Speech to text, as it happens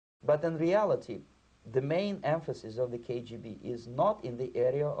But in reality, the main emphasis of the KGB is not in the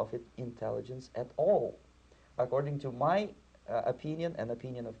area of intelligence at all. According to my opinion and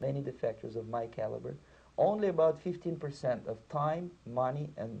opinion of many defectors of my caliber, only about 15% of time, money,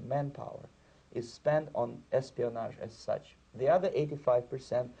 and manpower is spent on espionage as such. The other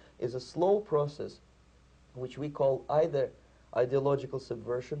 85% is a slow process which we call either ideological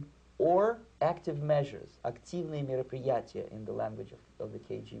subversion or active measures, активные мероприятия in the language of the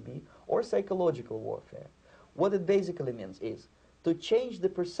KGB, or psychological warfare. What it basically means is to change the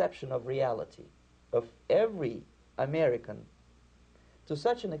perception of reality of every American to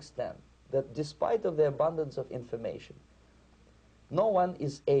such an extent that despite of the abundance of information, no one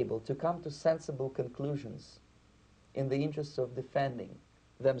is able to come to sensible conclusions in the interests of defending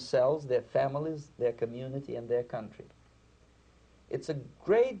themselves, their families, their community, and their country. It's a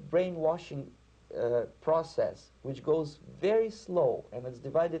great brainwashing process which goes very slow, and it's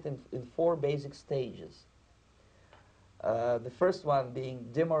divided in 4 basic stages. The first one being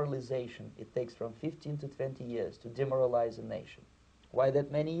demoralization. It takes from 15 to 20 years to demoralize a nation. Why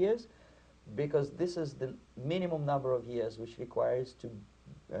that many years? Because this is the minimum number of years which requires to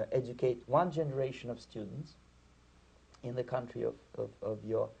educate one generation of students in the country of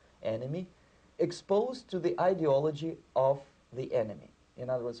your enemy, exposed to the ideology of the enemy. In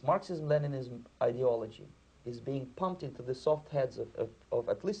other words, Marxism-Leninism ideology is being pumped into the soft heads of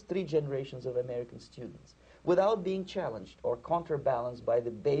at least 3 generations of American students without being challenged or counterbalanced by the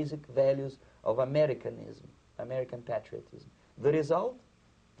basic values of Americanism, American patriotism. The result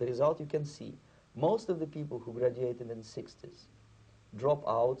you can see. Most of the people who graduated in the 60s,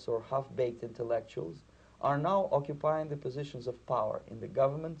 dropouts or half-baked intellectuals, are now occupying the positions of power in the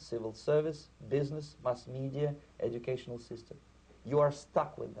government, civil service, business, mass media, educational system. You are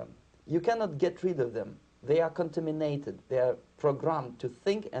stuck with them. You cannot get rid of them. They are contaminated. They are programmed to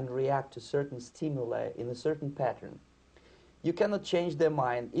think and react to certain stimuli in a certain pattern. You cannot change their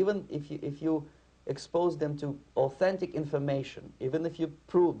mind, even if you expose them to authentic information, even if you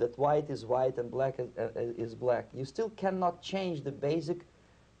prove that white is white and black is black. You still cannot change the basic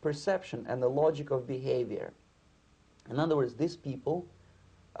perception and the logic of behavior. In other words, these people,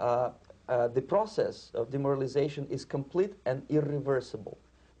 the process of demoralization is complete and irreversible.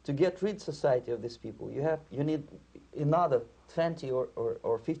 To get rid society of these people, you need another 20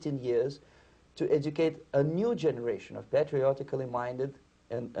 or 15 years to educate a new generation of patriotically minded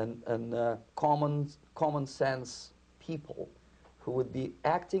and common sense people who would be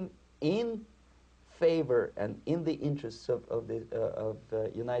acting in favor and in the interests of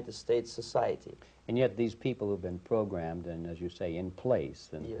the United States society. And yet these people who've been programmed and, as you say, in place,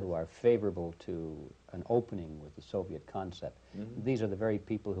 and yes. who are favorable to an opening with the Soviet concept, these are the very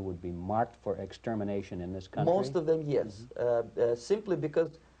people who would be marked for extermination in this country? Most of them, yes. Simply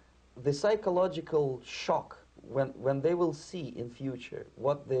because the psychological shock when they will see in future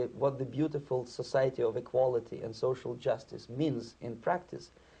what the beautiful society of equality and social justice means in practice,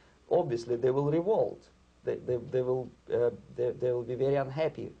 obviously they will revolt. They will be very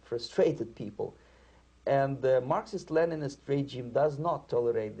unhappy, frustrated people. And the Marxist-Leninist regime does not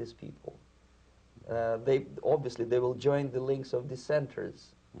tolerate these people. Obviously they will join the links of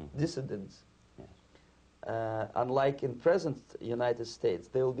dissenters, dissidents. Unlike in present United States,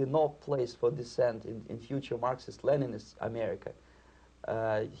 there will be no place for dissent in future Marxist-Leninist America.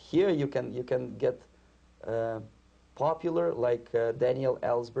 Here you can get popular like Daniel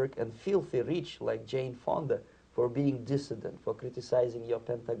Ellsberg and filthy rich like Jane Fonda for being dissident, for criticizing your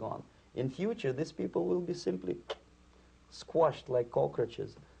Pentagon. In future, these people will be simply squashed like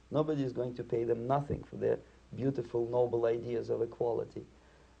cockroaches. Nobody is going to pay them nothing for their beautiful, noble ideas of equality.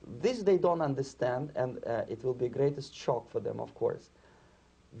 This they don't understand, and it will be the greatest shock for them, of course.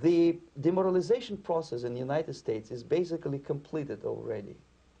 The demoralization process in the United States is basically completed already.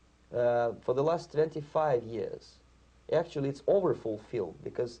 For the last 25 years, actually it's overfulfilled,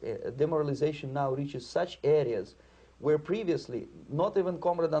 because demoralization now reaches such areas where previously not even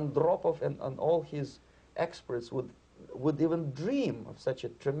Comrade Andropov and all his experts would even dream of such a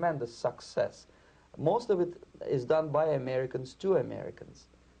tremendous success. Most of it is done by Americans to Americans,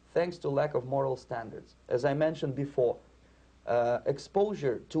 thanks to lack of moral standards. As I mentioned before,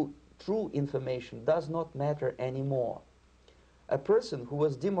 exposure to true information does not matter anymore. A person who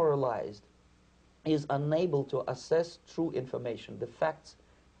was demoralized is unable to assess true information. The facts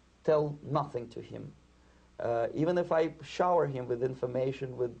tell nothing to him. Even if I shower him with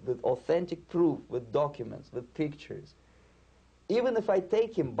information, with authentic proof, with documents, with pictures, even if I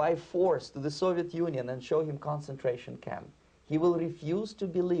take him by force to the Soviet Union and show him concentration camp, he will refuse to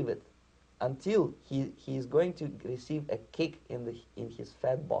believe it until he is going to receive a kick in his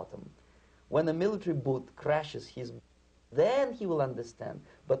fat bottom. When a military boot crashes his, then he will understand,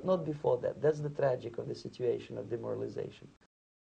 but not before that. That's the tragic of the situation of demoralization.